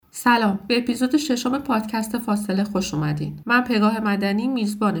سلام، به اپیزود 6 پادکست فاصله خوش اومدین. من پگاه مدنی،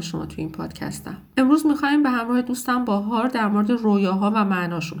 میزبان شما تو این پادکستم. امروز میخوایم به همراه دوستم باهار در مورد رویاها و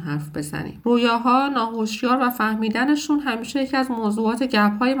معناشون حرف بزنیم. رویاها، ناهوشیار و فهمیدنشون همیشه یکی از موضوعات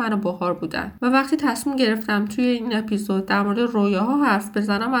گپ‌های من و باهار بودن و وقتی تصمیم گرفتم توی این اپیزود در مورد رویاها حرف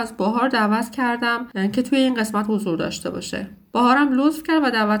بزنم، از باهار دعوت کردم که توی این قسمت حضور داشته باشه. باهارم لطف کرد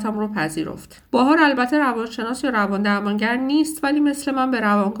و دعوتم رو پذیرفت. باهار البته روانشناس یا روان درمانگر نیست، ولی مثل من به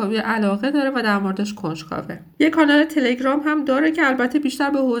روانکاوی علاقه داره و در موردش کنجکاوه. یه کانال تلگرام هم داره که البته بیشتر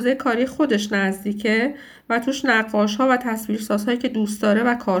به حوزه کاری خودش نزدیکه و توش نقاش‌ها و تصویرسازهایی که دوست داره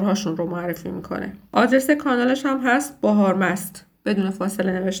و کارهاشون رو معرفی میکنه. آدرس کانالش هم هست باهارمست، بدون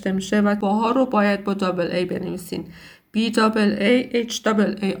فاصله نوشته میشه و باهار رو باید با دابل ای بنویسین.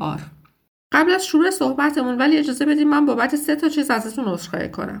 BAAHAR. قبل از شروع صحبتمون ولی اجازه بدید من بابت 3 چیز ازتون عذرخواهی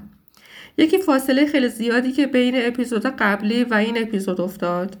کنم. یکی فاصله خیلی زیادی که بین اپیزود قبلی و این اپیزود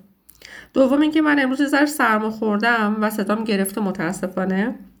افتاد. دوم اینکه من امروز ذره سرما خوردم و صدام گرفته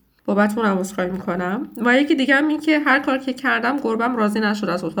متاسفانه. بابتون هم عذرخواهی میکنم. و یکی دیگه هم این که هر کار که کردم گربم راضی نشد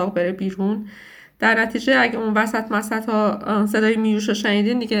از اتاق بره بیرون. در نتیجه اگه اون وسط ها صدای میوش رو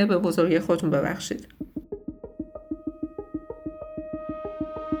شنیدین دیگه به بزرگی خودتون ببخشید.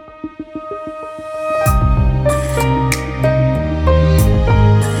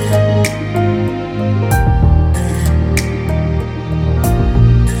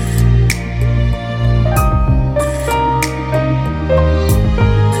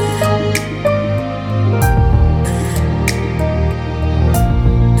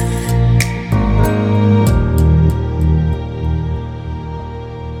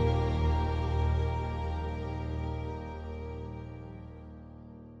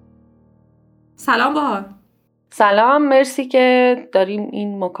 سلام باهار. سلام، مرسی که داریم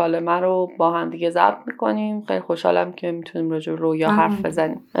این مکالمه رو با هم دیگه ضبط میکنیم. خیلی خوشحالم که میتونیم راجع به رویا حرف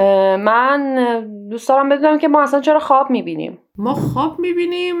بزنیم. من دوست دارم بدونم که ما اصلا چرا خواب میبینیم. ما خواب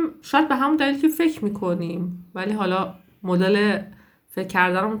میبینیم شاید به همون دلیل که فکر میکنیم، ولی حالا مدل فکر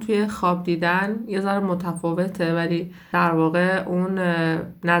کردنمون توی خواب دیدن یه ذره متفاوته، ولی در واقع اون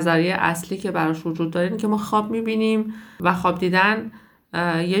نظریه اصلی که براش وجود داره اینه که ما خواب میبینیم و خواب دیدن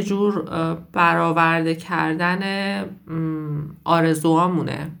یه جور برآورده کردن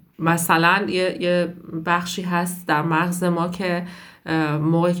آرزوامونه. مثلا یه بخشی هست در مغز ما که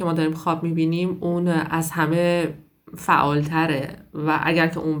موقعی که ما داریم خواب میبینیم اون از همه فعالتره و اگر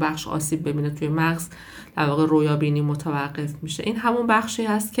که اون بخش آسیب ببینه توی مغز در واقع رویا بینی متوقف میشه. این همون بخشی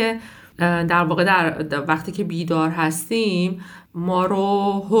هست که در واقع در وقتی که بیدار هستیم ما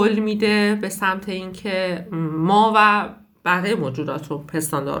رو هل میده به سمت این که ما و بقیه موجودات رو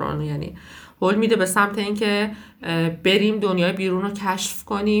پستانداران یعنی هل میده به سمت این که بریم دنیای بیرون رو کشف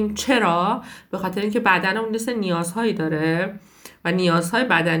کنیم. چرا؟ به خاطر اینکه بدنمون مثل نیازهایی داره و نیازهای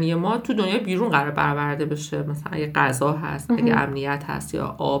بدنی ما تو دنیای بیرون قرار برآورده بشه. مثلا اگه غذا هست، اگه امنیت هست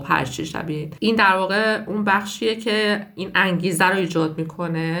یا آب، هر چی شبیه این. در واقع اون بخشیه که این انگیزه رو ایجاد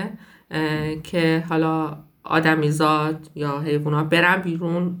میکنه که حالا آدمیزاد یا حیوانات برن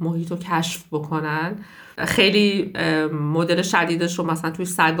بیرون محیط رو کشف بکنن. خیلی مدل شدیدش رو مثلا توی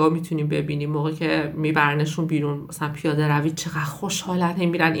سگا میتونیم ببینیم. موقعی که میبرنشون بیرون مثلا پیاده روی چقدر خوشحالن، هم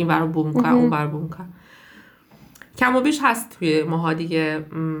میرن این ور رو بو میکنن اون ور بو میکنن. کم و بیش هست توی ماها دیگه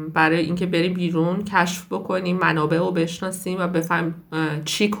برای اینکه بریم بیرون کشف بکنیم، منابع رو بشناسیم و بفهمیم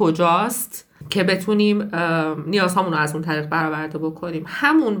چی کجاست که بتونیم نیازهامون رو از اون طریق برآورده بکنیم.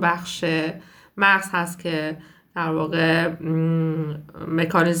 همون بخش مغز هست که در واقع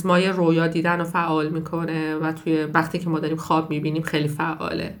مکانیزمای رویا دیدن رو فعال میکنه و توی وقتی که ما داریم خواب میبینیم خیلی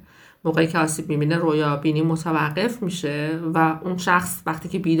فعاله. موقعی که آسیب میبینه رویا بینی متوقف میشه و اون شخص وقتی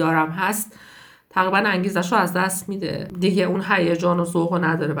که بیدارم هست تقریبا انگیزش رو از دست میده دیگه، اون هیجان و ذوق رو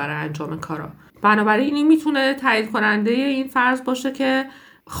نداره برای انجام کارا. بنابراین این میتونه تایید کننده این فرض باشه که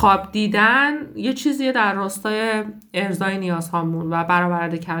خواب دیدن یه چیزیه در راستای ارضای نیازهامون و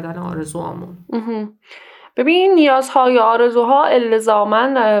برآورده کردن آرزوهامون. ببین، نیازها یا آرزوها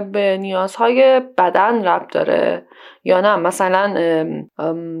الزاماً به نیازهای بدن ربط داره یا نه؟ مثلا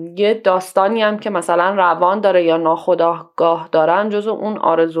یه داستانی هم که مثلا روان داره یا ناخودآگاه دارن جزو اون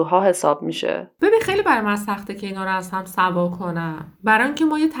آرزوها حساب میشه. ببین خیلی برای من سخته که اینا رو از هم سوا کنم، برای اینکه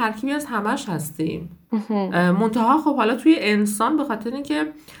ما یه ترکیبی از همش هستیم. منتها خب حالا توی انسان به خاطر اینکه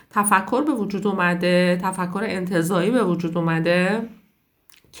تفکر به وجود اومده، تفکر انتزاعی به وجود اومده،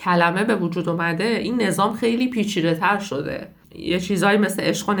 کلمه به وجود اومده، این نظام خیلی پیچیده‌تر شده. یه چیزایی مثل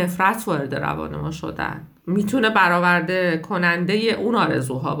عشق و نفرت وارد روان ما شدن. میتونه برآورده کننده اون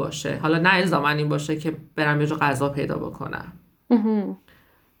آرزوها باشه. حالا نه الزاماً این باشه که برم یه جا غذا پیدا بکنم،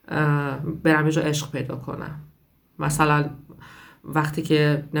 برم یه جا عشق پیدا کنم. مثلا وقتی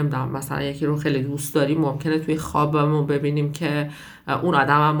که نمیدونم مثلا یکی رو خیلی دوست داریم ممکنه توی خوابمون ببینیم که اون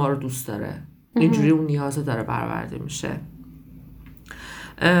آدم هم ما رو دوست داره، اینجوری اون نیازه داره برآورده میشه.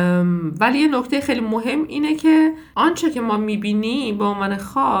 ولی یه نکته خیلی مهم اینه که آنچه که ما میبینیم به عنوان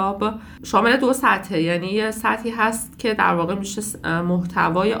خواب شامل 2 سطحه. یعنی یه سطحی هست که در واقع میشه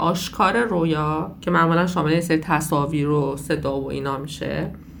محتوای آشکار رویا که معمولا شامل یه سری تصاویر و صدا و اینا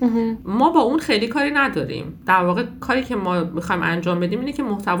میشه. ما با اون خیلی کاری نداریم. در واقع کاری که ما میخوایم انجام بدیم اینه که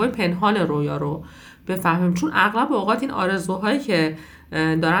محتوای پنهان رویا رو بفهمیم، چون اغلب اوقات این آرزوهایی که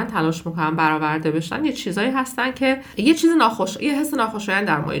دارن تلاش میکنن برآورده بشن یه چیزایی هستن که یه حس ناخوشایند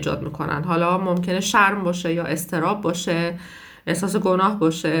در ما ایجاد میکنن. حالا ممکنه شرم باشه یا اضطراب باشه، احساس گناه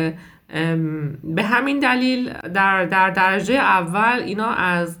باشه. به همین دلیل در درجه اول اینا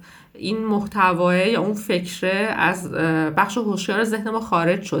از این محتوای یا اون فکره از بخش هوشیار ذهن ما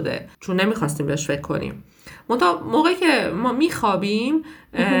خارج شده، چون نمیخواستیم بهش فکر کنیم. موقعی که ما میخوابیم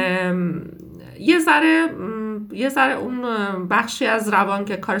یه ذره اون بخشی از روان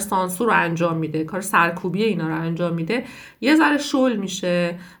که کار سانسور رو انجام میده، کار سرکوبی اینا رو انجام میده، یه ذره شل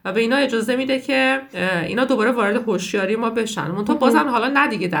میشه و به اینا اجازه میده که اینا دوباره وارد هوشیاری ما بشن. منتها بازم حالا نه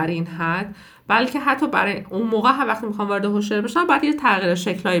دیگه در این حد، بلکه حتی برای اون موقع هم وقتی میخوان وارد هوشیاری بشن باید یه تغییر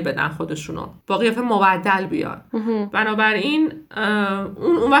شکلایی بدن خودشونو، با قیافه مبدل بیان. بنابراین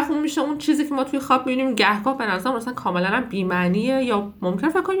اون وقت اون میشه اون چیزی که ما توی خواب میبینیم گهگاه به نظر مثلا کاملا هم بی‌معنیه یا ممکنه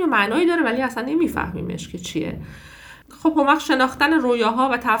فکر کنیم یه معنایی داره ولی اصلا نمیفهمیمش که چیه. خب اون وقت شناختن رویاها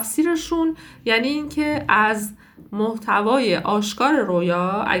و تفسیرشون یعنی این که از محتوای آشکار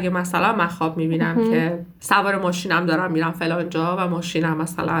رویا، اگه مثلا من خواب میبینم که سوار ماشینم دارم میرم فلان جا و ماشینم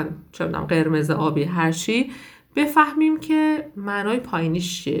مثلا چه میدونم قرمز آبی هر چی، بفهمیم که معنای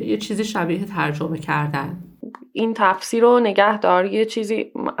پایینیش چیه، یه چیزی شبیه ترجمه کردن. این تفسیر رو نگه دار. یه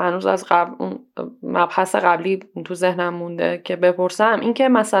چیزی هنوز از قبل اون مبحث قبلی تو ذهنم مونده که بپرسم، این که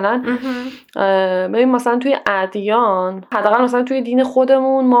مثلا ببین مثلا توی ادیان، حداقل مثلا توی دین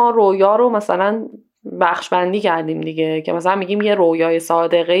خودمون ما رویا رو مثلا بخش بندی کردیم دیگه، که مثلا میگیم یه رویای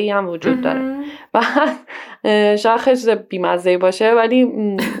صادقه‌ای هم وجود داره. بعد شاید خیلی چیز بی‌مزه‌ای باشه ولی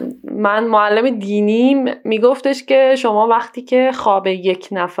من معلم دینیم میگفتش که شما وقتی که خواب یک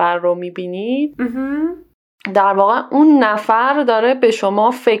نفر رو میبینید در واقع اون نفر داره به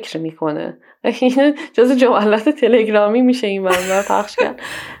شما فکر میکنه. این جز جملات تلگرامی میشه این برنامه پخش کرد.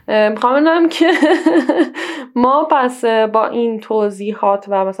 میخوام بگم که ما پس با این توضیحات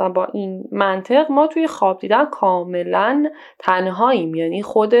و مثلا با این منطق ما توی خواب دیدن کاملا تنهاییم، یعنی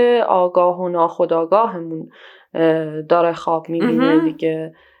خود آگاه و ناخودآگاهمون داره خواب میبینه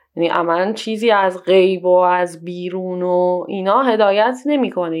دیگه. یعنی عملاً چیزی از غیب و از بیرون و اینا هدایت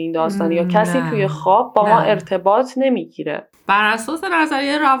نمیکنه این داستان، یا کسی توی خواب با ما ارتباط نمیگیره. بر اساس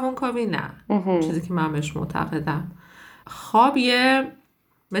نظریه روانکاوی نه. چیزی که من بهش معتقدم، خواب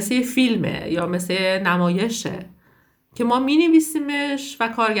مثل یه فیلمه یا مثل نمایشه که ما می‌نویسیمش و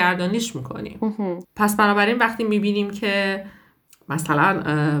کارگردانیش میکنیم. پس بنابراین وقتی میبینیم که مثلا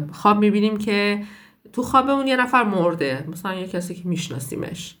خواب میبینیم که تو خوابمون یه نفر مرده، مثلا یه کسی که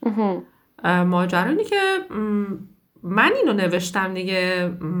میشناسیمش، ماجرا اینه که من اینو نوشتم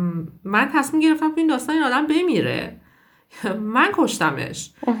دیگه، من تصمیم گرفتم که این داستان این آدم بمیره، من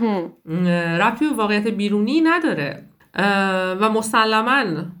کشتمش، ربطی به واقعیت بیرونی نداره و مسلماً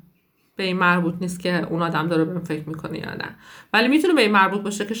به این مربوط نیست که اون آدم داره به من فکر میکنه یا نه، ولی میتونه به این مربوط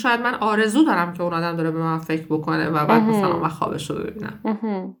باشه که شاید من آرزو دارم که اون آدم داره به من فکر بکنه و بعد مثلا من خوابش رو ببینم.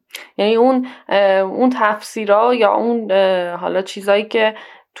 یعنی اون تفسیرها یا اون حالا چیزایی که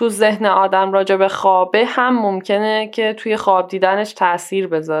تو ذهن آدم راجع به خوابه هم ممکنه که توی خواب دیدنش تأثیر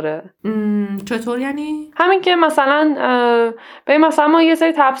بذاره. چطور یعنی؟ همین که مثلا ببین مثلا ما یه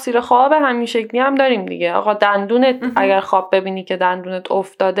سری تفسیر خواب همین شکلی هم داریم دیگه. آقا دندونت اگر خواب ببینی که دندونت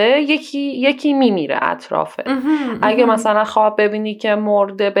افتاده، یکی میمیره اطرافه. اگه مثلا خواب ببینی که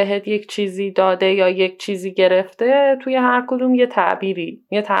مرده بهت یک چیزی داده یا یک چیزی گرفته، توی هر کدوم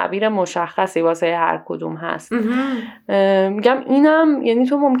یه تعبیر مشخصی واسه هر کدوم هست. میگم اینم یعنی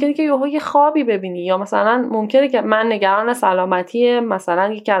تو ممکنه که یه خوابی ببینی، یا مثلا ممکنه که من نگران سلامتی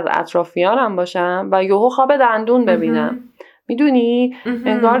مثلا یکی از اطرافیانم باشم و یهو خواب دندون ببینم. میدونی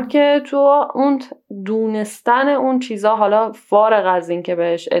انگار که تو اون دونستن اون چیزا، حالا فارغ از این که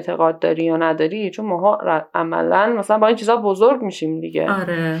بهش اعتقاد داری یا نداری، چون ما عملا مثلا با این چیزا بزرگ میشیم دیگه.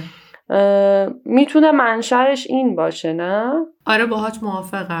 آره میتونه منشأش این باشه، نه؟ آره باهات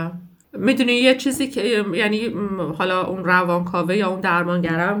موافقم. میدونی یه چیزی که یعنی حالا اون روانکاوه یا اون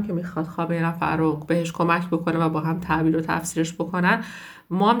درمانگرم که میخواد خواب یه نفر رو بهش کمک بکنه و با هم تعبیر و تفسیرش بکنن،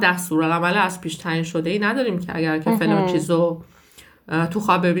 ما هم دستورالعمل از پیش تعیین شده ای نداریم که اگر که فلان چیزو تو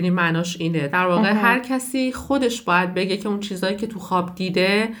خواب ببینیم معناش اینه. در واقع هر کسی خودش باید بگه که اون چیزایی که تو خواب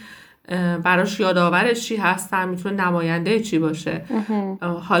دیده براش یادآورش چی هستن، میتونه نماینده چی باشه.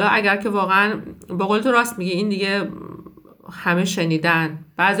 حالا اگر که واقعا به قول تو راست میگی این دیگه همه شنیدن،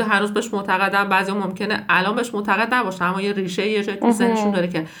 بعضی هنوز بهش معتقدن، بعضی ممکنه الان بهش معتقد نباشن، اما یه ریشه یه جایی تو ذهنشون داره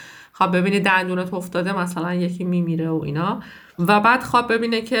که خواب ببینی دندونت افتاده، مثلا یکی میمیره و اینا، و بعد خواب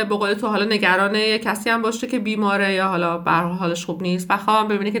ببینه که به قول تو حالا نگران یه کسی هم باشه که بیماره یا حالا به هر حال حالش خوب نیست، و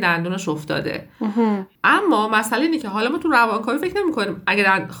خواب ببینه که دندونش افتاده. اما مسئله اینه که حالا ما تو روانکاوی فکر نمی‌کنیم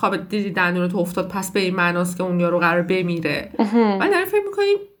اگه خواب دیدی دندونت افتاد پس به این معناست که اون یارو قرار بمیره، ولی داریم فکر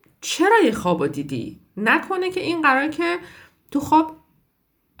می‌کنیم چرا یه خوابو دیدی؟ نکنه که این قراره که تو خواب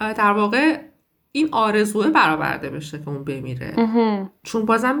در واقع این آرزوه برآورده بشه که اون بمیره. چون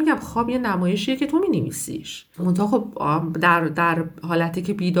بازم میگم خواب یه نمایشیه که تو مینویسیش، منتها خب در حالتی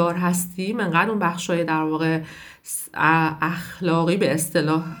که بیدار هستی انقدر اون بخشای در واقع اخلاقی به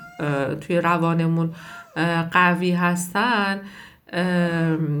اصطلاح توی روانمون قوی هستن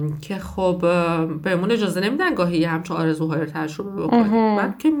که خب بهمون اجازه نمیدن گاهی همچون آرزوهای رو تجربه بکنیم.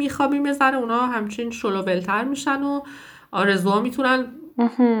 بعد که میخوابیم یه ذره اونا همچین شلوولتر میشن و آرزوها میتونن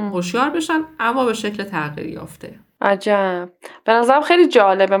هوشیار بشن، اما به شکل تغییر یافته. عجب. به نظرم خیلی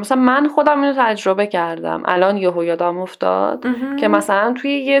جالبه. مثلا من خودم اینو تجربه کردم، الان یهو یادم افتاد که مثلا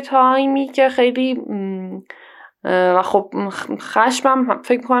توی یه تایمی که خیلی و خب خشمم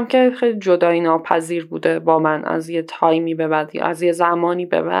فکر کنم که خیلی جدایی ناپذیر بوده با من از یه تایمی به بعد، از یه زمانی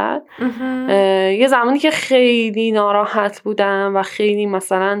به بعد، یه زمانی که خیلی ناراحت بودم و خیلی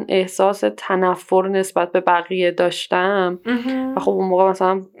مثلا احساس تنفر نسبت به بقیه داشتم و خب اون موقع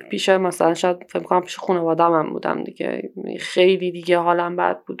مثلا پیش مثلا شاید فکر کنم پیش خانواده‌ام هم بودم دیگه، خیلی دیگه حالم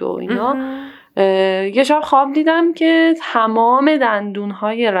بد بود و اینا. یه شب خواب دیدم که تمام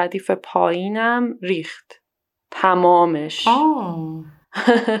دندونهای ردیف پایینم ریخت، تمامش.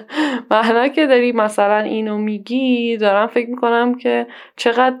 و حالا که داری مثلا اینو میگی دارم فکر میکنم که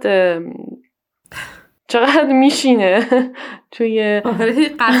چقدر میشینه توی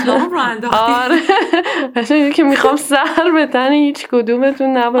قتلام رو انداختی. آره که میخوام سر به تن هیچ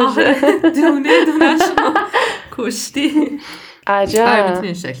کدومتون نباشه. دونه دونش رو کشتی. عجب. آره میتونه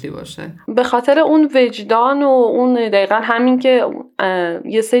این شکلی باشه به خاطر اون وجدان و اون دقیقا همین که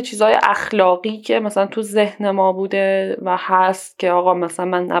یه سری چیزای اخلاقی که مثلا تو ذهن ما بوده و هست که آقا مثلا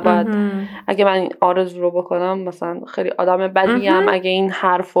من نباید اگه من این آرزو رو بکنم مثلا خیلی آدم بدیم، اگه این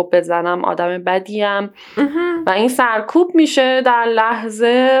حرف رو بزنم آدم بدیم، و این سرکوب میشه در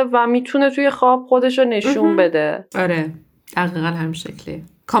لحظه و میتونه توی خواب خودش رو نشون بده. آره دقیقا همین شکلی،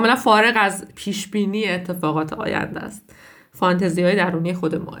 کاملا فارغ از پیشبینی اتفاقات آینده است، فانتزی‌های درونی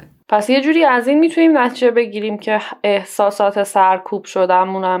خود ماه. پس یه جوری از این میتونیم نتیجه بگیریم که احساسات سرکوب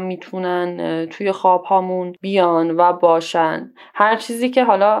شدهمون هم میتونن توی خواب هامون بیان و باشن. هر چیزی که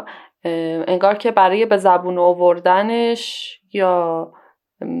حالا انگار که برای به زبون آوردنش یا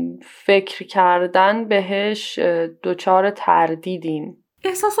فکر کردن بهش دچار تردیدیم.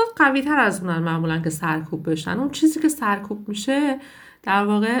 احساسات قوی تر از اونن معمولا که سرکوب بشن. اون چیزی که سرکوب میشه در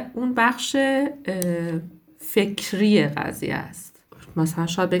واقع اون بخش فکری قضیه است. مثلا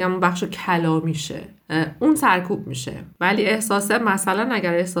شاید بگم اون بخش کلامیشه، اون سرکوب میشه. ولی احساس مثلا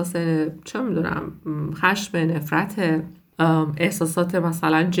اگر احساس چه میدونم خشم، نفرت، احساسات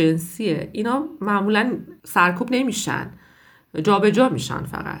مثلا جنسیه، اینا معمولا سرکوب نمیشن، جابجا میشن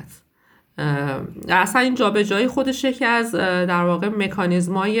فقط. اصلا این جابجایی خودش یکی از در واقع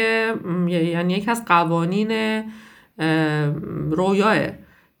مکانیزمای، یعنی یکی از قوانین رویاه.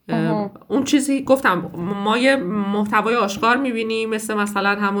 اون چیزی گفتم ما یه محتوای آشکار میبینیم مثلا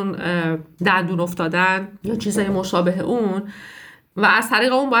همون دندون افتادن یا چیزای مشابه اون، و از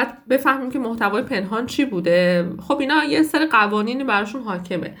طریق اون باید بفهمیم که محتوای پنهان چی بوده. خب اینا یه سری قوانینی براشون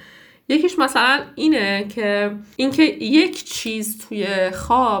حاکمه. یکیش مثلا اینه که اینکه یک چیز توی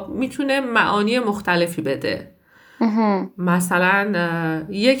خواب میتونه معانی مختلفی بده. مثلا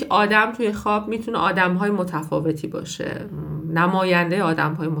یک آدم توی خواب میتونه آدم‌های متفاوتی باشه، نماینده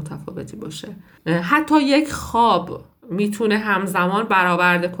آدم‌های متفاوتی باشه. حتی یک خواب میتونه همزمان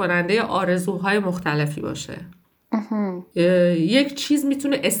برآورده کننده آرزوهای مختلفی باشه. یک چیز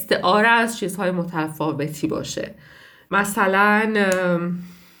میتونه استعاره از چیزهای متفاوتی باشه. مثلا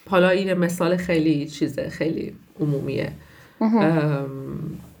حالا این مثال خیلی چیزه خیلی عمومیه.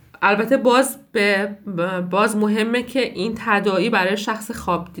 البته باز مهمه که این تداعی برای شخص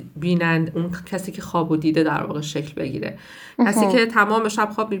خواب بینند، اون کسی که خوابو دیده در واقع شکل بگیره. کسی که تمام شب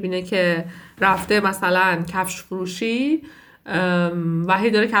خواب میبینه که رفته مثلا کفش فروشی و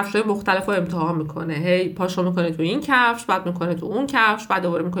هی داره کفش‌های مختلف رو امتحان میکنه، هی پاشو میکنه تو این کفش، بعد میکنه تو اون کفش، بعد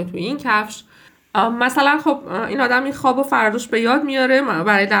دوباره میکنه تو این کفش، مثلا خب این آدم این خوابو فرداش به یاد میاره،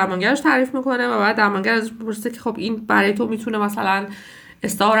 برای درمانگرش تعریف میکنه و بعد درمانگر ازش میپرسه که خب این برای تو میتونه مثلا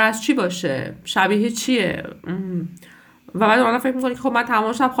استعاره از چی باشه، شبیه چیه. و بعد من فکر میکنه که خب من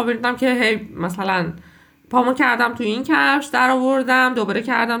تمام شب خوابیدم که هی مثلا پامو کردم تو این کفش در آوردم، دوباره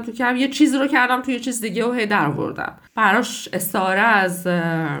کردم تو کفش، یه چیزی رو کردم تو یه چیز دیگه و هی در آوردم. براش استعاره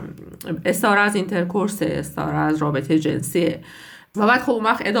از اینترکورس، استعاره از رابطه جنسیه. و بعد خب اون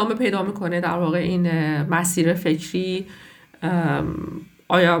وقت ادامه پیدا میکنه در واقع این مسیر فکری.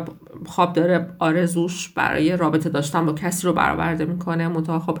 آیا خواب داره آرزوش برای رابطه داشتن با کسی رو برآورده میکنه،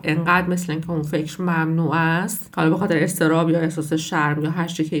 منتها خب انقدر مثل اینکه اون فکر ممنوع است، حالا به خاطر اضطراب یا احساس شرم یا هر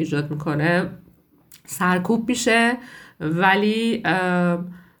چیزی که ایجاد میکنه سرکوب میشه، ولی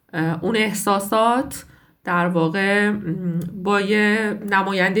اون احساسات در واقع با یه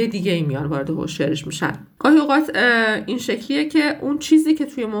نماینده دیگه ای میان وارد هوشیاریش میشن. گاهی اوقات این شکلیه که اون چیزی که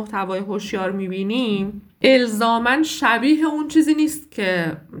توی محتوای هوشیار میبینیم الزاماً شبیه اون چیزی نیست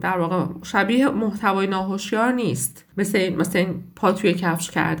که در واقع شبیه محتوای ناهوشیار نیست، مثل این پا توی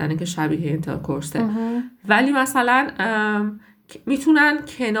کفش کردنه که شبیه اینترکورسه، ولی مثلا میتونن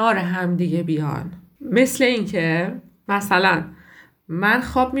کنار هم دیگه بیان. مثل این که مثلا من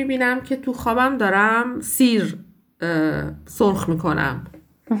خواب میبینم که تو خوابم دارم سیر سرخ میکنم،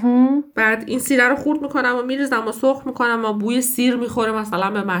 بعد این سیره رو خورد میکنم و میریزم و سرخ میکنم و بوی سیر میخوره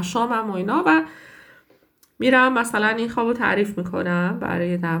مثلا به مشامم و اینا، و میرم مثلا این خوابو تعریف میکنم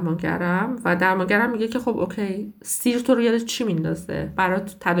برای درمانگرم و درمانگرم میگه که خب اوکی، سیر تو رو یاد چی میندازه؟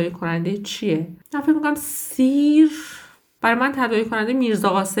 برات تداعی کننده چیه؟ من فکر میکنم سیر برای من تداعی کننده میرزا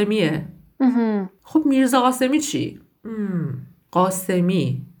قاسمیه. خب میرزا قاسمی چی؟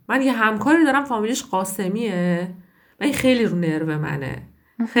 قاسمی، من یه همکاری دارم فامیلش قاسمیه و این خیلی رو نرو منه،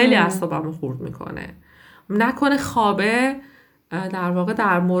 خیلی اعصابمو خورد میکنه. نکنه خوابه در واقع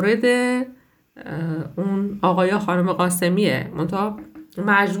در مورد اون آقای یا خانم قاسمیه، منتها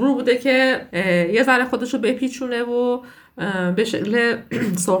مجبور بوده که یه ذره خودشو بپیچونه و به شکل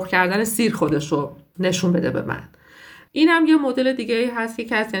سرخ کردن سیر خودشو نشون بده به من. این هم یه مدل دیگه هست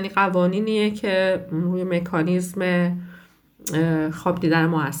که یعنی قوانینیه که روی مکانیزم خواب دیدن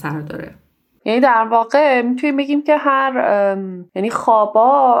مؤثر داره. یعنی در واقع میتونیم بگیم که یعنی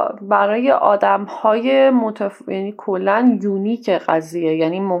خوابا برای آدم‌های یعنی کلاً یونیک قضیه،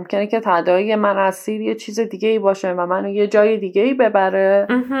 یعنی ممکنه که تداعی من از سیر یه چیز دیگه ای باشه و منو یه جای دیگه ای ببره،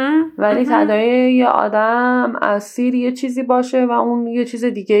 ولی تداعی یه آدم از سیر یه چیزی باشه و اون یه چیز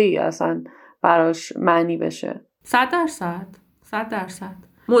دیگه ای اصلا براش معنی بشه. 100%.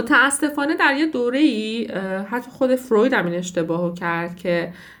 متاسفانه در یه دوره‌ای حتی خود فروید هم این اشتباهو کرد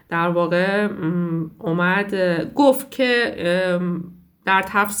که در واقع اومد گفت که در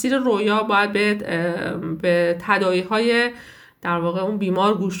تفسیر رویا باید به تداعی‌های در واقع اون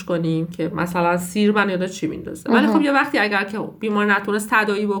بیمار گوش کنیم که مثلا سیر من یاد چی میندازه. ولی خب یه وقتی اگر که بیمار نتونست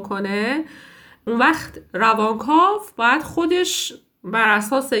تداعی بکنه، اون وقت روانکاو باید خودش بر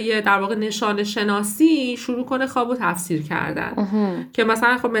اساس یه در واقع نشان شناسی شروع کنه خوابو تفسیر کردن. که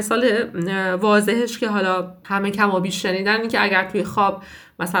مثلا خب مثال واضحش که حالا همه کم و بیش شنیدن این که اگر توی خواب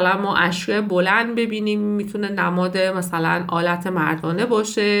مثلا ما اشیاء بلند ببینیم میتونه نماد مثلا آلت مردانه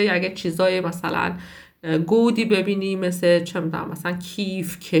باشه، یا اگه چیزای مثلا گودی ببینیم مثل چه میدونم مثلا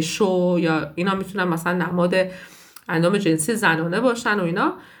کیف، کشو یا اینا میتونن مثلا نماد اندام جنسی زنانه باشن و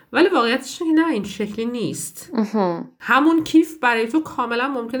اینا. ولی واقعیتش نه، این شکلی نیست. همون کیف برای تو کاملا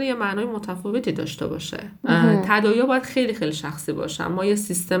ممکنه یه معنای متفاوتی داشته باشه. تداعی باید خیلی خیلی شخصی باشن. ما یه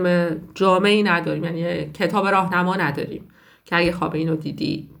سیستم جامعی نداریم، یعنی یه کتاب راهنما نداریم که اگه خواب اینو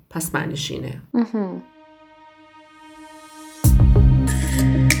دیدی پس معنیش اینه.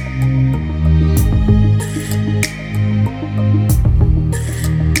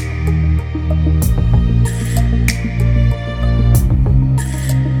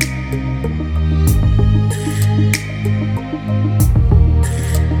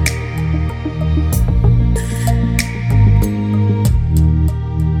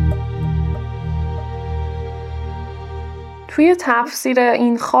 توی تفسیر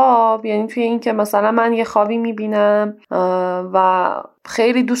این خواب، یعنی توی این که مثلا من یه خوابی میبینم و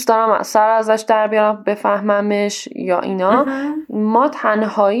خیلی دوست دارم سر ازش در بیارم بفهممش یا اینا، ما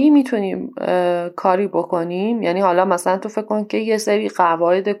تنهایی میتونیم کاری بکنیم؟ یعنی حالا مثلا تو فکر کن که یه سری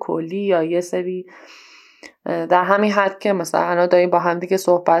قواعد کلی یا یه سری در همین حد که مثلا الان داریم با هم دیگه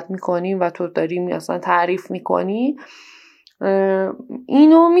صحبت میکنیم و تو داریم مثلا تعریف میکنی،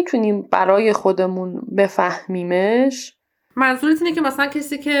 اینو میتونیم برای خودمون بفهمیمش؟ منظورت اینه که مثلا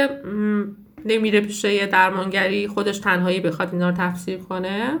کسی که نمیره پیش یه درمانگری خودش تنهایی بخواد اینا رو تفسیر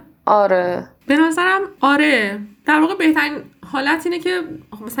کنه؟ آره، به نظرم آره، در واقع بهترین حالت اینه که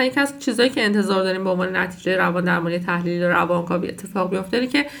مثلا یکی از چیزایی که انتظار داریم به عنوان نتیجه روان درمانی تحلیل روانکاوی اتفاق بیفته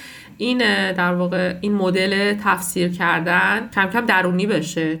که این در واقع این مدل تفسیر کردن کم کم درونی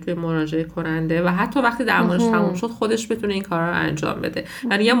بشه توی مراجعه کننده و حتی وقتی درمانش تموم شد خودش بتونه این کارا رو انجام بده.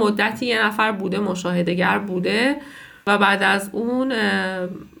 یعنی یه مدتی یه نفر بوده مشاهده‌گر بوده و بعد از اون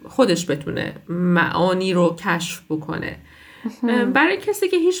خودش بتونه معانی رو کشف بکنه. برای کسی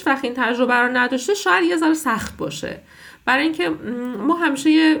که هیچ وقت این تجربه رو نداشته شاید یه ذره سخت باشه، برای اینکه ما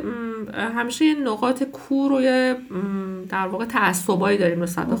همیشه یه نقاط کور و یه در واقع تعصبایی داریم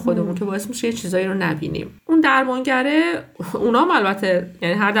نسبت به خودمون که باعث میشه یه چیزایی رو نبینیم. اون درمانگره، اونام البته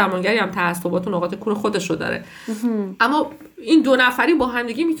یعنی هر درمانگری هم تعصبات و نقاط کور خودش رو داره، اما این دو نفری با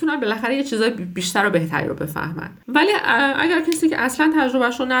همدیگه میتونن بالاخره یه چیزای بیشتر و بهتری رو بفهمن. ولی اگر کسی که اصلا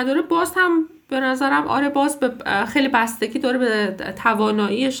تجربهش رو نداره، باز هم به نظرم آره باز خیلی بستگی داره به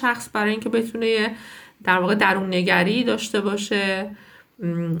توانایی شخص برای اینکه بتونه در واقع درون نگری داشته باشه.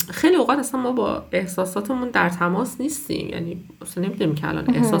 خیلی اوقات اصلا ما با احساساتمون در تماس نیستیم، یعنی اصلا نمیدونیم که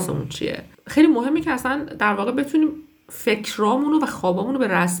الان احساسمون چیه. خیلی مهمه که اصلا در واقع بتونیم فکرامونو و خوابامونو به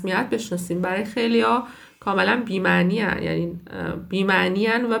رسمیت بشناسیم. برای خیلیا کاملا بی‌معنی‌ان، یعنی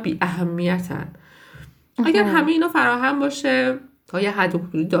بی‌معنی‌ان و بی اهمیتن. اگر همه اینا فراهم باشه، تا یه حد و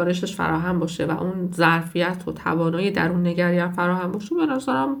حدودی دانشش فراهم باشه و اون ظرفیت و توانایی درون نگری هم فراهم باشه، به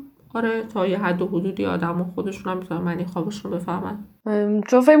نظرم آره تا یه حد و حدودی آدم‌ها خودشون هم میتونن معنی خوابشون رو بفهمن.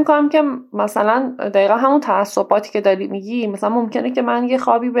 چون فکر می‌کنم که مثلا دقیقا همون تعصباتی که داری میگی، مثلا ممکنه که من یه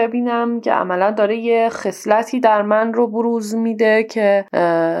خوابی ببینم که عملا داره یه خصلتی در من رو بروز میده که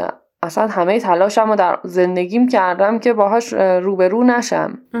اصلا همه تلاشم رو در زندگیم کردم که باهاش روبرو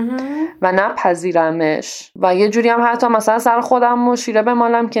نشم و نپذیرمش و یه جوری هم حتی مثلا سر خودم رو شیره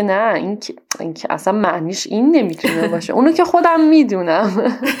بمالم که نه این که اصلا معنیش این نمیتونه باشه، اونو که خودم میدونم.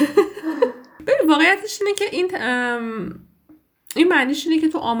 ببین واقعیتش اینه که این معنیش اینه که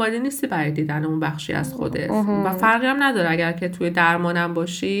تو آماده نیستی برای دیدن اون بخشی از خودت و فرقی هم نداره اگر که توی درمانم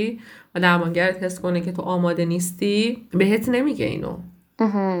باشی و درمانگرت حس کنه که تو آماده نیستی، بهت نمیگه اینو.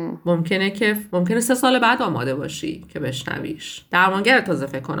 ممکنه 3 سال بعد آماده باشی که بشنویش. درمانگر تازه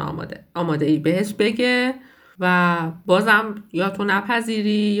فکر کنه آماده ای بهش بگه و بازم یا تو نپذیری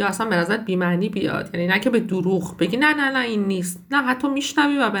یا اصلا به نظر بی‌معنی بیاد. یعنی نه که به دروغ بگی نه این نیست، نه حتی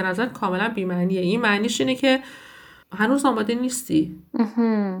میشنوی و به نظر کاملا بی‌معنیه. این معنیش اینه که هنوز آماده نیستی.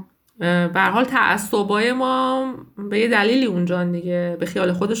 به هر حال تعصبای ما به یه دلیلی اونجان دیگه، به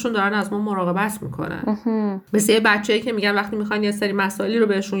خیال خودشون دارن از ما مراقبت میکنن. مثل یه بچه‌ای که میگن وقتی میخوان یه سری مسائلی رو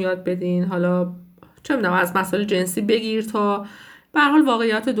بهشون یاد بدین، حالا چه میدونم از مسائل جنسی بگیر تا به هر حال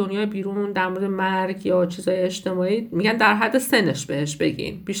واقعیات دنیای بیرون در مورد مرگ یا چیزای اجتماعی، میگن در حد سنش بهش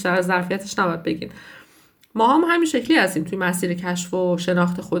بگین، بیشتر از ظرفیتش نباید بگین. ما هم همین شکلی هستیم توی مسیر کشف و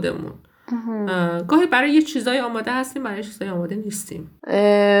شناخت خودمون. گاهی برای یه چیزای آماده هستیم، برای چیزای آماده نیستیم.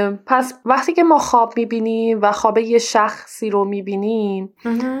 پس وقتی که ما خواب میبینیم و خواب یه شخصی رو میبینیم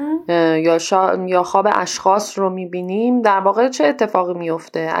یا خواب اشخاص رو میبینیم، در واقع چه اتفاقی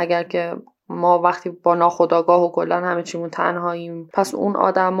میفته اگر که ما وقتی با ناخودآگاه و کلا همه چیمون تنهاییم؟ پس اون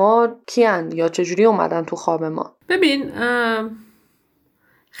آدما کیان یا چجوری اومدن تو خواب ما؟ ببین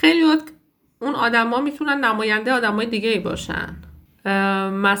خیلی وقت اون آدما میتونن نماینده آدمای دیگه ای باشن.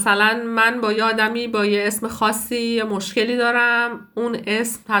 مثلا من با یه آدمی با یه اسم خاصی یه مشکلی دارم، اون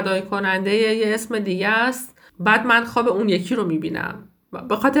اسم تداعی کننده یه اسم دیگه است، بعد من خواب اون یکی رو میبینم.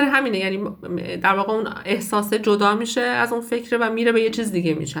 به خاطر همینه، یعنی در واقع اون احساس جدا میشه از اون فکره و میره به یه چیز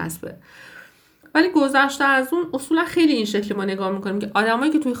دیگه میچسبه. ولی گذشته از اون اصولا خیلی این شکلی ما نگاه میکنیم که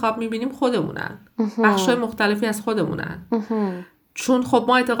آدمایی که توی خواب میبینیم خودمونن، بخشای مختلفی از خودمونن. چون خب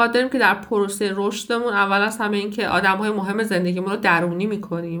ما اعتقاد داریم که در پروسه رشدمون اول از همه این که آدم‌های مهم زندگیمون رو درونی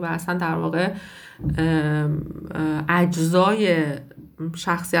می‌کنیم و اصلا در واقع اجزای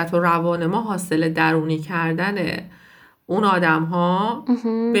شخصیت و روان ما حاصل درونی کردن اون آدم‌ها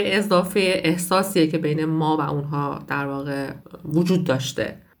به اضافه احساسیه که بین ما و اونها در واقع وجود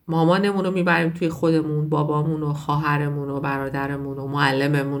داشته. مامانمون رو میبریم توی خودمون، بابامون و خواهرمون و برادرمون و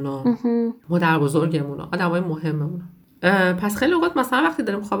معلممون و مادر بزرگمون و آدم‌های مهممون. پس خیلی اوقات مثلا وقتی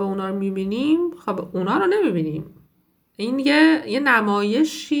داریم خواب اونا رو میبینیم، خواب اونا رو نمیبینیم. این یه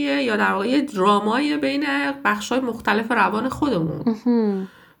نمایشیه یا در واقع یه دراماییه بین بخشای مختلف روان خودمون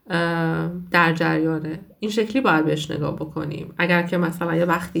در جریانه. این شکلی باید بهش نگاه بکنیم. اگر که مثلا یه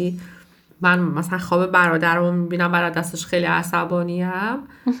وقتی من مثلا خواب برادرمو میبینم، برای دستش خیلی عصبانیم،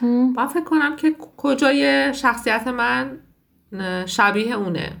 باید فکر کنم که کجای شخصیت من شبیه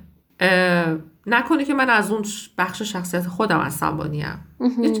اونه. نکنه که من از اون بخش شخصیت خودم عصبانیم.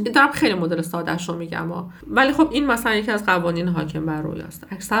 دارم خیلی مدل ساده‌اش رو میگم ولی خب این مثلا یکی از قوانین حاکم بر رویاست.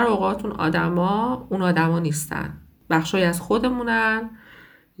 اکثر اوقات اون آدما نیستن، بخشی از خودمونن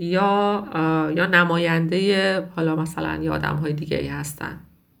یا نماینده حالا مثلا یا آدم‌های دیگه‌ای هستن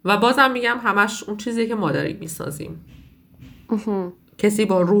و بازم میگم همش اون چیزیه که ما داریم میسازیم. کسی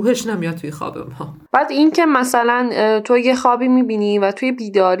با روحش نمیاد توی خواب ما. بعد این که مثلا تو یه خوابی میبینی و توی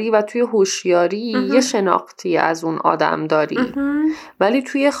بیداری و توی هوشیاری یه شناختی از اون آدم داری ولی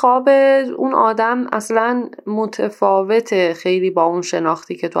توی خواب اون آدم اصلا متفاوته خیلی با اون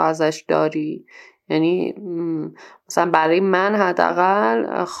شناختی که تو ازش داری. یعنی مثلا برای من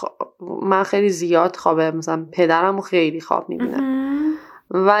حداقل من خیلی زیاد خوابه مثلا پدرمو خیلی خواب میبینم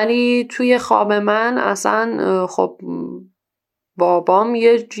ولی توی خواب من اصلا خب بابام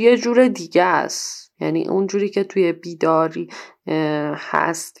یه جور دیگه است. یعنی اون جوری که توی بیداری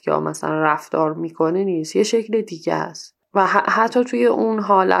هست یا مثلا رفتار میکنه نیست، یه شکل دیگه است. و حتی توی اون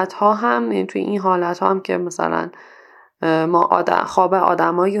حالت ها هم توی این حالت ها هم که مثلا ما خواب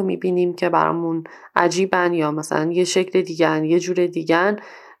آدمایی رو میبینیم که برامون عجیبن یا مثلا یه شکل دیگه یه جور دیگه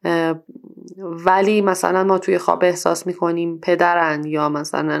ولی مثلا ما توی خواب احساس میکنیم پدرن یا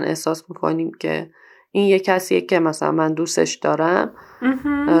مثلا احساس میکنیم که این یه کسیه که مثلا من دوستش دارم.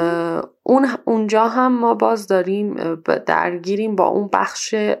 اونجا هم ما باز داریم درگیریم با اون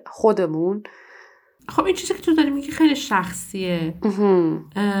بخش خودمون. خب این چیزی که تو داری میگی خیلی شخصیه.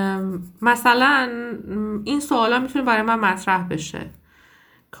 مثلا این سوالا میتونه برای من مطرح بشه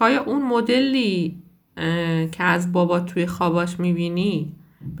که آیا اون مدلی که از بابا توی خواباش میبینی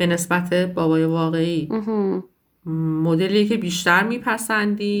به نسبت بابای واقعی مدلی که بیشتر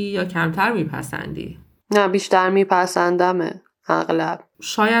میپسندی یا کمتر میپسندی؟ نه بیشتر میپسندمه اغلب.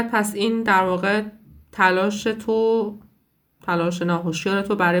 شاید پس این در واقع تلاش ناهوشیار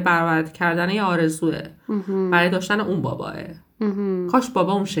تو برای برآورده کردن یه آرزوه، برای داشتن اون باباه. کاش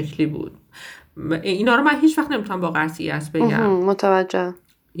بابا اون شکلی بود. اینا رو من هیچ وقت نمیتونم با قطعیت بگم. متوجه.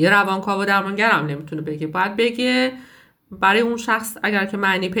 یه روانکاو و درمانگرم نمیتونه بگه. باید بگه برای اون شخص اگر که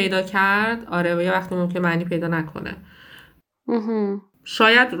معنی پیدا کرد آره و یه وقتی ممکن معنی پیدا نکنه.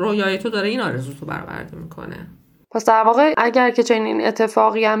 شاید رویای تو داره این آرزو تو برآورده میکنه. پس در واقع اگر که چنین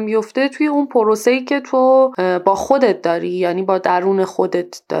اتفاقی هم بیفته توی اون پروسه‌ای که تو با خودت داری، یعنی با درون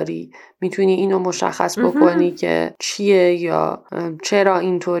خودت داری، میتونی اینو مشخص بکنی که چیه یا چرا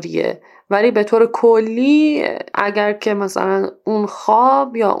اینطوریه. ولی به طور کلی اگر که مثلا اون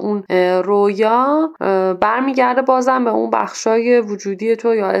خواب یا اون رویا برمیگرده بازم به اون بخشای وجودی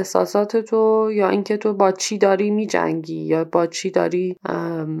تو یا احساسات تو یا اینکه تو با چی داری میجنگی یا با چی داری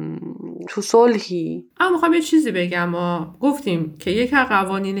تو صلحی. اما میخوام یه چیزی بگم. ما گفتیم که یک از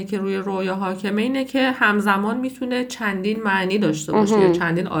قوانینه که روی رویا حاکمه اینه که همزمان میتونه چندین معنی داشته باشه یا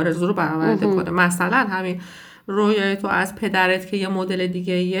چندین آرزو رو برآورده کنه. مثلا همین رویای تو از پدرت که یه مدل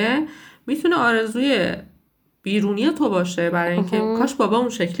دیگه‌ایه میتونه آرزوی بیرونی تو باشه برای اینکه کاش بابا اون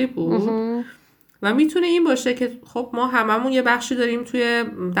شکلی بود و میتونه این باشه که خب ما هممون یه بخشی داریم توی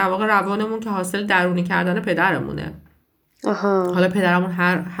در واقع روانمون که حاصل درونی کردن پدرمونه. حالا پدرمون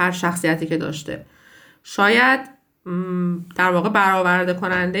هر شخصیتی که داشته شاید در واقع برآورده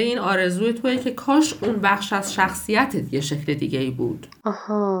کننده این آرزوی توئه که کاش اون بخش از شخصیتت یه شکل دیگه ای بود.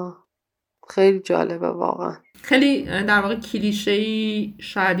 خیلی جالبه واقعا. خیلی در واقع کلیشه‌ای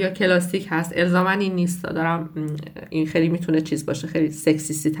شاید یا کلاسیک هست، الزاما این نیست. دارم این خیلی میتونه چیز باشه، خیلی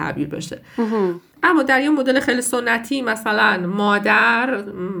سکسیستی تعبیر بشه. اما در یه مدل خیلی سنتی مثلا مادر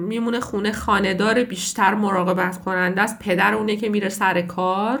میمونه خونه، خانه‌دار، بیشتر مراقبت کننده است، پدر اونه که میره سر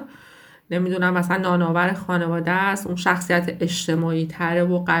کار، نمیدونم مثلا نانآور خانواده است، اون شخصیت اجتماعی تره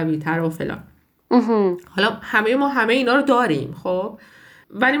و قوی تره و فلان. حالا همه اینا رو داریم خب،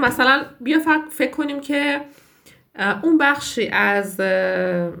 ولی مثلا بیا فکر کنیم که اون بخشی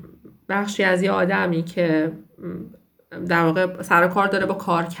از یه آدمی که در واقع سر کار داره با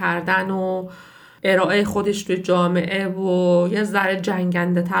کار کردن و ارائه خودش توی جامعه و یه ذره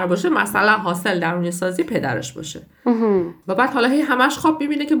جنگنده تر باشه، مثلا حاصل درونی سازی پدرش باشه و بعد حالا همش خواب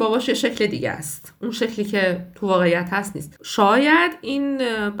میبینه که باباش یه شکل دیگه است، اون شکلی که تو واقعیت هست نیست. شاید این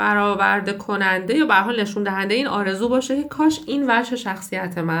برآورده کننده یا به هر حال نشون دهنده این آرزو باشه که کاش این وجه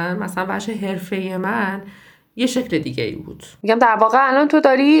شخصیت من، مثلا وجه حرفه‌ای من یه شکل دیگه ای بود. میگم در واقع الان تو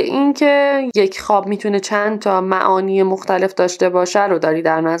داری این که یک خواب میتونه چند تا معانی مختلف داشته باشه رو داری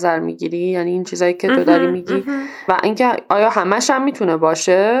در نظر میگیری، یعنی این چیزایی که تو داری میگی و اینکه آیا همش هم میتونه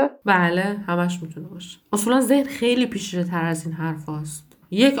باشه؟ بله همش میتونه باشه. اصولا ذهن خیلی پیچیده تر از این حرف هست.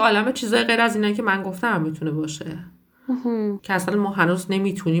 یک عالمه چیزای غیر از اینایی که من گفتم هم میتونه باشه که اصلا ما هنوز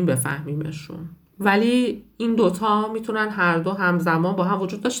نمیتونیم بفهمیمشون. ولی این دوتا میتونن هر دو همزمان با هم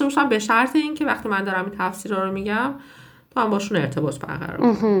وجود داشته باشن، به شرط اینکه وقتی من دارم این تفسیرها رو میگم تو هم باشون ارتباط برقرار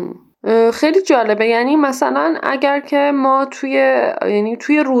کنی. خیلی جالبه. یعنی مثلا اگر که ما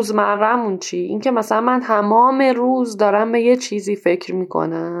توی روزمره‌مون چی؟ این که مثلا من تمام روز دارم به یه چیزی فکر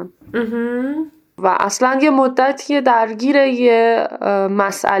میکنم و اصلا یه مدتی درگیر یه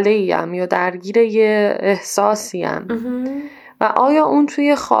مسئله‌ایم یا درگیر یه احساسیم و آیا اون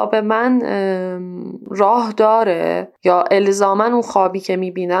توی خواب من راه داره یا الزاماً اون خوابی که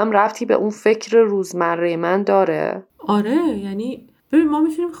میبینم ربطی به اون فکر روزمره من داره؟ آره، یعنی ببین ما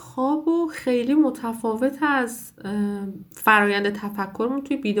میتونیم خوابو خیلی متفاوت از فرایند تفکرمون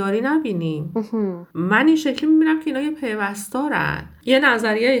توی بیداری نبینیم. من این شکلی میبینم که اینا یه پیوستارن. یه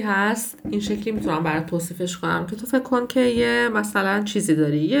نظریه‌ای هست این شکلی میتونم برات توصیفش کنم که تو فکر کن که یه مثلا چیزی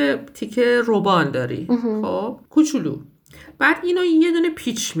داری، یه تیکه روبان داری، خب کوچولو، بعد اینو یه دونه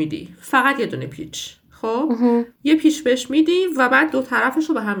پیچ میدی، فقط یه دونه پیچ، خب یه پیچ بهش میدی و بعد دو طرفش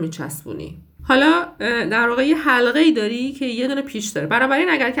رو به هم میچسبونی. حالا در واقع یه حلقه‌ای داری که یه دونه پیچ داره. بنابراین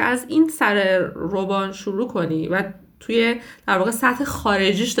اگر که از این سر روبان شروع کنی و توی در واقع سطح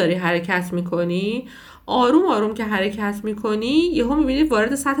خارجیش داری حرکت میکنی، آروم آروم که حرکت میکنی یهو میبینی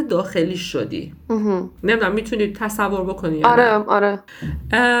وارد سطح داخلیش شدی. نمیدونم میتونی تصور بکنی یا نه؟ آره.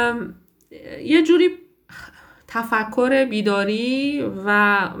 یه جوری تفکر بیداری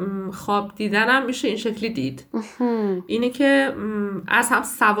و خواب دیدنم میشه این شکلی دید. اینه که از هم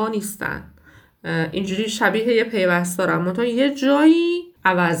سوا نیستن، اینجوری شبیه یه پیوستارم، منتها یه جایی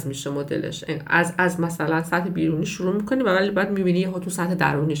عوض میشه مدلش. از مثلا سطح بیرونی شروع میکنی و ولی بعد میبینی یه تو سطح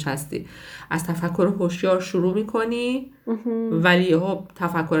درونیش هستی. از تفکر هوشیار شروع میکنی ولی یه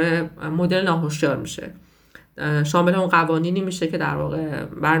تفکر مدل ناهوشیار میشه، شامل اون قوانینی میشه که در واقع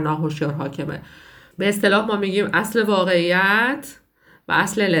بر ناهوشیار حاکمه. به اصطلاح ما میگیم اصل واقعیت و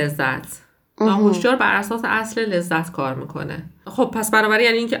اصل لذت. ناهوشیار بر اساس اصل لذت کار میکنه. خب پس بنابراین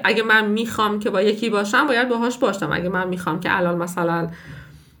یعنی این که اگه من میخوام که با یکی باشم باید باهاش باشم. اگه من میخوام که الان مثلا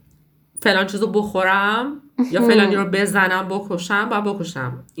فلان چیزو بخورم یا فلانی رو بزنم بکشم باید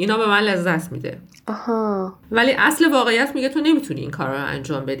بکشم. اینا به من لذت میده. ولی اصل واقعیت میگه تو نمیتونی این کار رو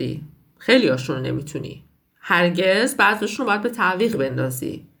انجام بدی. خیلی هاشون رو نمیتونی. هرگز بعضیشون رو باید به تعویق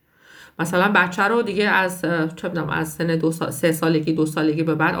بندازی. مثلا بچه رو دیگه از سن 3 سالگی 2 سالگی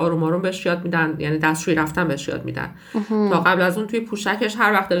به بعد آروم آروم بهش یاد میدن، یعنی دستشویی رفتن بهش یاد میدن. تا قبل از اون توی پوشکش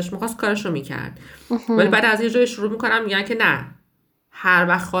هر وقت دلش میخواست کارشو میکرد، ولی بعد از یه جای شروع میکنن میگن که نه، هر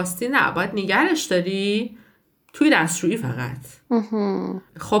وقت خواستی نه، باید نگرش داری توی دستشویی فقط.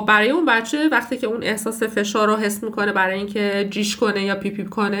 خب برای اون بچه وقتی که اون احساس فشار رو حس میکنه برای اینکه جیش کنه یا پیپی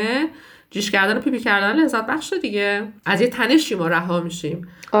کنه، جیش کردن و پیپی کردن لذت بخشه دیگه. از یه تنشی ما رها میشیم،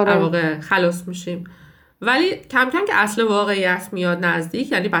 در واقع خلاص میشیم. ولی کم کم که اصل واقعیت میاد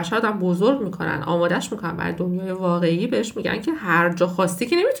نزدیک، یعنی بچه‌ها آدم بزرگ میکنن، آمادهش میکنن برای دنیای واقعی، بهش میگن که هر جا خواستی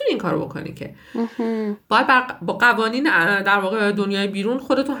که نمیتونی این کارو بکنی، که باید با قوانین در واقع دنیای بیرون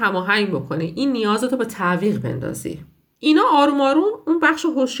خودتو هماهنگ بکنی، این نیازتو به تعویق بندازی. اینا آروم آروم اون بخش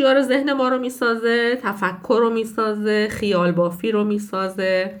هوشیار ذهن ما رو میسازه، تفکر رو میسازه، خیال بافی رو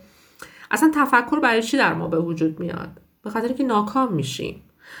میسازه. اصلا تفکر برای چی در ما به وجود میاد؟ به خاطر که ناکام میشیم.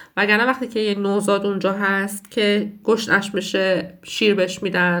 وگرنه وقتی که یه نوزاد اونجا هست که گشنش میشه، شیر بهش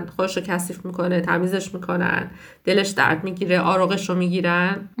میدن، خودش رو کثیف میکنه، تمیزش میکنن، دلش درد میگیره، آروغش رو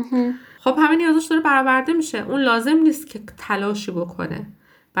میگیرن، خب همه نیازش داره برآورده میشه. اون لازم نیست که تلاشی بکنه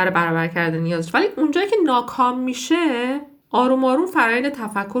برای برآورده کردن نیازش، ولی اونجایی که ناکام میشه آروم آروم فرایند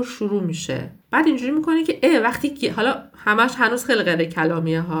تفکر شروع میشه. بعد اینجوری میکنه که وقتی حالا همش هنوز خیلی غیر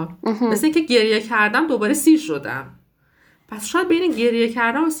کلامیه ها، مثل اینکه گریه کردم دوباره سیر شدم. پس شاید بین گریه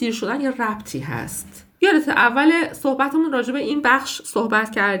کردن و سیر شدن یه ربطی هست. یادت اول صحبتمون راجع به این بخش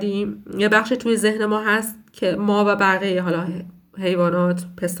صحبت کردیم، یه بخش توی ذهن ما هست که ما و بقیه حالا حیوانات،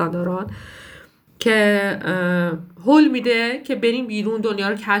 پستانداران، که هول میده که بریم بیرون دنیا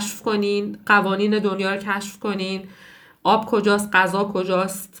رو کشف کنین، قوانین دنیا رو کشف کنین، آب کجاست، غذا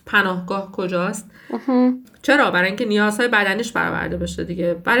کجاست، پناهگاه کجاست. چرا؟ برای اینکه نیازهای بدنیش برآورده بشه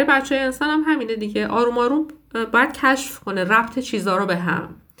دیگه. برای بچه انسان هم همینه دیگه، آروم آروم باید کشف کنه ربط چیزا رو به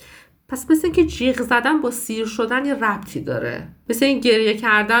هم. پس مثل اینکه جیغ زدن با سیر شدن یه ربطی داره، مثل این گریه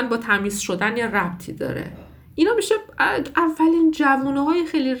کردن با تمیز شدن یه ربطی داره. اینا میشه اولین جوونه‌های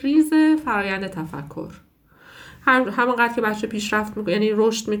خیلی ریز فرایند تفکر. همونقدر که بچه پیشرفت میکنه، یعنی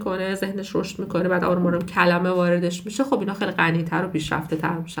رشد میکنه، ذهنش رشد میکنه، بعد آروم آروم کلمه واردش میشه، خب اینا خیلی غنی‌تر و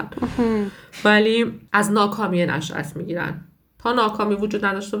پیشرفته‌تر میشن. ولی از ناکامی نشأت میگیرن. تا ناکامی وجود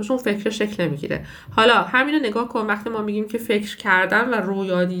نداشته باشه اون فکر شکل نمیگیره. حالا همینو نگاه کن، وقتی ما میگیم که فکر کردن و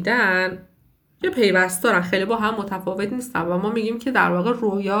رویا دیدن یه پیوست دارن، خیلی با هم متفاوت نیستن و ما میگیم که در واقع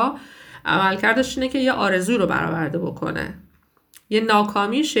رویا عملکردش اینه که یه آرزوی رو برآورده بکنه، یه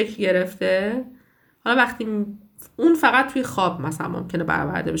ناکامی شکل گرفته. حالا وقتی اون فقط توی خواب مثلا ممکنه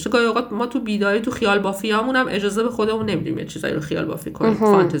برآورده بشه، گاهی اوقات ما تو بیداری تو خیال بافیامون هم اجازه به خودمون نمیدیم یه چیزایی رو خیال بافی کنیم،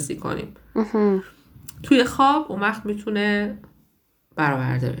 فانتزی کنیم. توی خواب اون وقت میتونه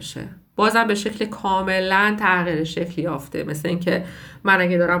برآورده بشه، بازم به شکل کاملا تغییر شکلی یافته. مثل اینکه من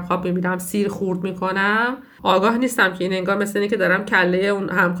اگه دارم خواب میبینم سیر خورد میکنم، آگاه نیستم که این انگار مثل اینه که دارم کله اون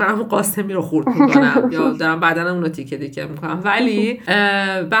همکارم قاسمی رو خورد میکنم یا دارم بدن اون رو تیکه تیکه میکنم، ولی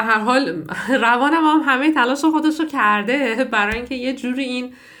به هر حال روانم هم همه تلاش خودش رو کرده برای اینکه یه جوری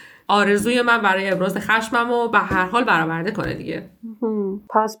این آرزوی من برای ابراز خشمم رو به هر حال برآورده کنه دیگه.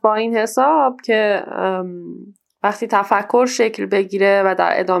 پس با این حساب که وقتی تفکر شکل بگیره و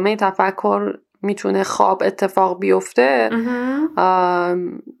در ادامه تفکر میتونه خواب اتفاق بیفته،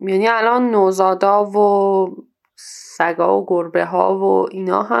 یعنی الان نوزادا و سگا و گربه ها و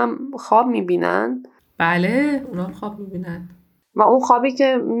اینا هم خواب میبینن؟ بله، اونا هم خواب میبینن. و اون خوابی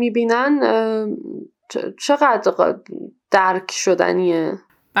که میبینن چقدر درک شدنیه؟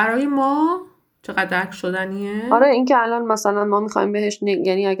 برای ما چقدر درک شدنیه؟ آره، این که الان مثلا ما میخوایم بهش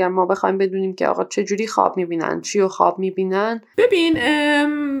یعنی اگر ما بخوایم بدونیم که آقا چه جوری خواب میبینن، چی رو خواب میبینن. ببین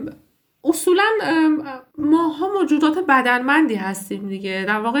اصولا ماها موجودات بدنمندی هستیم دیگه.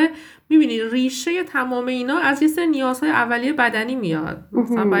 در واقع میبینی ریشه تمام اینا از یه سری نیازهای اولیه بدنی میاد.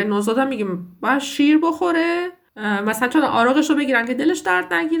 مثلا برای نوزادم میگیم باید شیر بخوره، مثلا چون آراغش رو بگیرن که دلش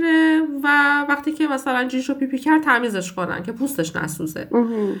درد نگیره و وقتی که مثلا جیش رو پیپی کرد تمیزش کنن که پوستش نسوزه.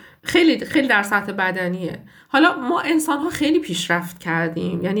 خیلی خیلی در سطح بدنیه. حالا ما انسان ها خیلی پیشرفت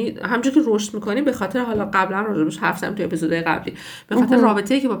کردیم، یعنی همونجوری که رشد میکنیم به خاطر، حالا قبلا راجبش حرف زدیم تو اپیزودهای قبلی، به خاطر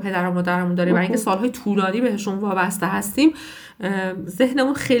رابطه‌ای که با پدر و مادرمون داریم و اینکه سالهای طولانی بهشون وابسته هستیم،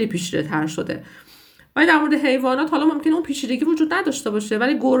 ذهنمون خیلی پیچیده‌تر شده. ولی در مورد حیوانات حالا ممکنه اون پیچیدگی وجود نداشته باشه،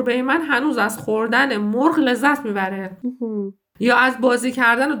 ولی گربه من هنوز از خوردن مرغ لذت میبره یا از بازی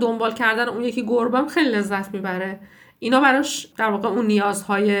کردن و دنبال کردن اون یکی گربه خیلی لذت میبره. اینا براش در واقع اون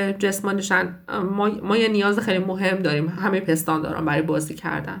نیازهای جسمانیشن. ما یه نیاز خیلی مهم داریم همه پستانداران برای بازی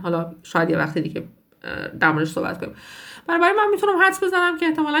کردن. حالا شاید یه وقت دیگه در موردش صحبت کنیم. برای من میتونم حدس بزنم که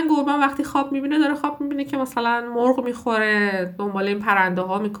احتمالاً گربه وقتی خواب میبینه داره خواب میبینه که مثلا مرغ میخوره، دنبال این پرنده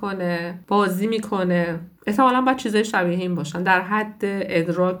ها میکنه، بازی میکنه. احتمالاً باید چیزای شبیه این باشن در حد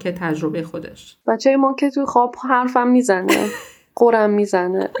ادراک تجربه خودش. بچه ما که تو خواب حرفم میزنه، قرم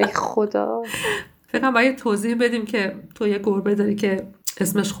میزنه. ای خدا. فکرم باید توضیح بدیم که تو یه گربه داری که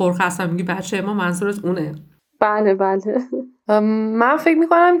اسمش خورخ میگی بچه ما منظورت اونه. بله. من فکر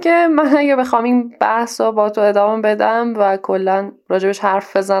میکنم که من اگه بخوام این بحث رو با تو ادامه بدم و کلا راجبش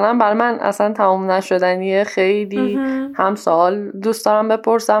حرف بزنم، برای من اصلا تمام نشدنیه. خیلی هم سوال دوست دارم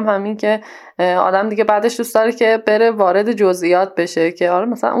بپرسم، همین که آدم دیگه بعدش دوست داره که بره وارد جزئیات بشه که آره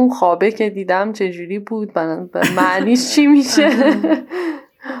مثلا اون خوابه که دیدم چجوری بود، معنیش چی میشه.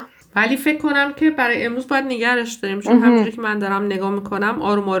 ولی فکر کنم که برای امروز باید نگرش داریم، چون همونجوری که من دارم نگاه میکنم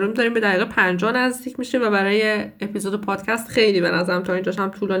آروم آروم داریم به دقیقه 50 نزدیک میشه و برای اپیزود پادکست خیلی به نظرم تا اینجاش هم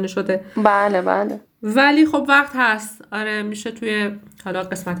طولانی شده. بله. ولی خب وقت هست. آره میشه توی حالا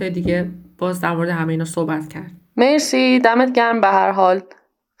قسمت‌های دیگه باز در مورد همه اینا صحبت کرد. مرسی، دمت گرم. به هر حال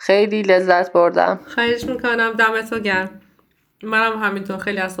خیلی لذت بردم. خواهش میکنم، دمت گرم. منم همینطور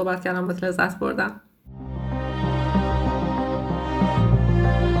خیلی از صحبت کردم با لذت بردم.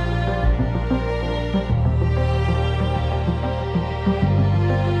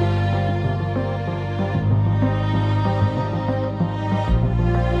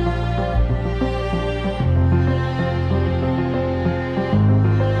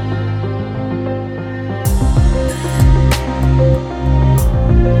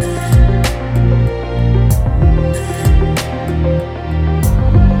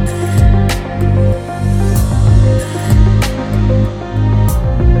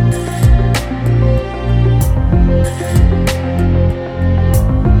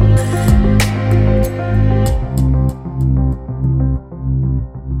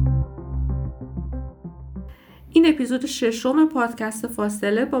 این اپیزود 6 پادکست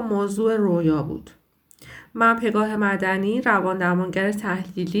فاصله با موضوع رویا بود. من پگاه مدنی، روان درمانگر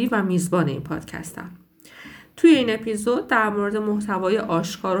تحلیلی و میزبان این پادکستم. توی این اپیزود در مورد محتوای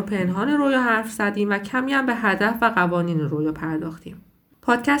آشکار و پنهان رویا حرف زدیم و کمی هم به هدف و قوانین رویا پرداختیم.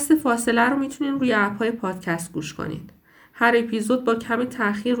 پادکست فاصله رو میتونین روی اپ‌های پادکست گوش کنید. هر اپیزود با کمی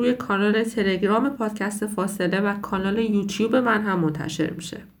تأخیر روی کانال تلگرام پادکست فاصله و کانال یوتیوب من هم منتشر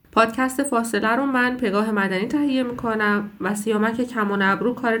میشه. پادکست فاصله رو من پگاه مدنی تهیه میکنم و سیامک کمان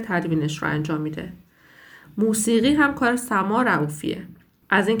ابرو کار تدوینش رو انجام میده. موسیقی هم کار سما رئوفیه.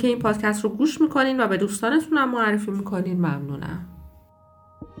 از اینکه این پادکست رو گوش میکنین و به دوستانتون هم معرفی میکنین ممنونم.